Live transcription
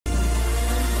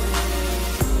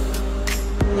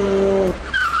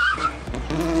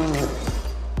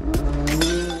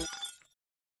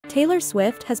Taylor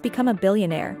Swift has become a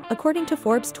billionaire, according to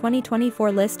Forbes'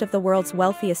 2024 list of the world's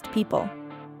wealthiest people.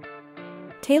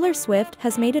 Taylor Swift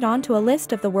has made it onto a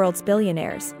list of the world's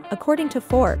billionaires, according to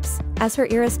Forbes, as her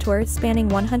Eras tour spanning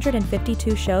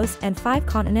 152 shows and 5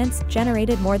 continents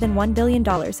generated more than $1 billion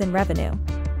in revenue.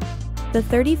 The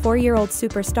 34-year-old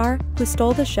superstar, who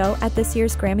stole the show at this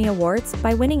year's Grammy Awards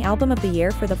by winning Album of the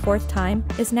Year for the 4th time,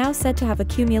 is now said to have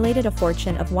accumulated a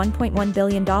fortune of $1.1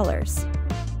 billion.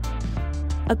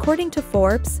 According to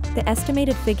Forbes, the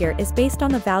estimated figure is based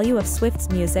on the value of Swift's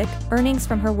music, earnings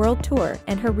from her world tour,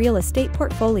 and her real estate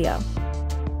portfolio.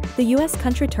 The U.S.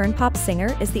 country turnpop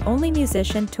singer is the only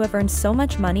musician to have earned so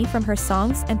much money from her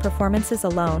songs and performances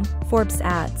alone, Forbes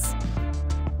adds.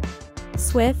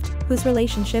 Swift, whose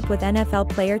relationship with NFL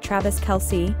player Travis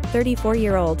Kelce,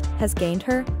 34-year-old, has gained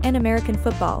her, and American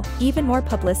football, even more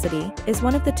publicity, is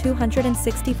one of the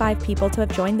 265 people to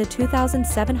have joined the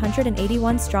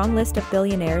 2,781-strong list of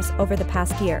billionaires over the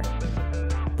past year.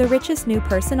 The richest new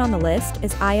person on the list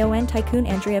is ION tycoon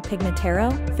Andrea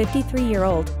Pignataro,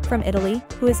 53-year-old, from Italy,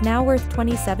 who is now worth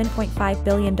 $27.5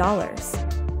 billion.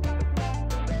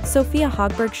 Sofia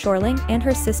Hogberg Schörling and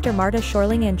her sister Marta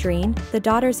Schörling-Andrén, the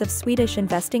daughters of Swedish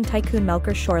investing tycoon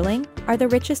Melker Schörling, are the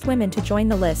richest women to join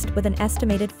the list with an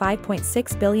estimated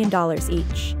 $5.6 billion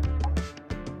each.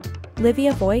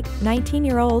 Livia Voigt,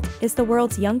 19-year-old, is the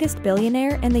world's youngest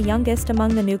billionaire and the youngest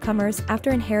among the newcomers after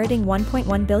inheriting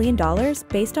 $1.1 billion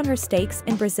based on her stakes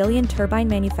in Brazilian turbine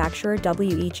manufacturer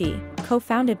WEG,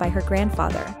 co-founded by her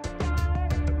grandfather.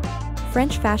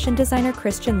 French fashion designer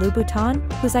Christian Louboutin,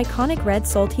 whose iconic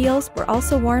red-soled heels were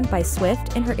also worn by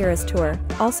Swift in her Eras tour,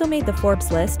 also made the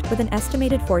Forbes list with an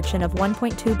estimated fortune of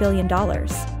 $1.2 billion.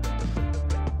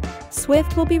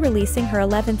 Swift will be releasing her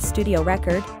 11th studio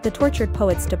record, The Tortured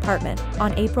Poets Department,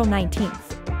 on April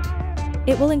 19th.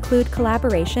 It will include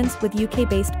collaborations with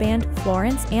UK-based band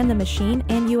Florence and the Machine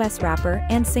and US rapper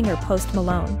and singer Post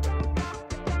Malone.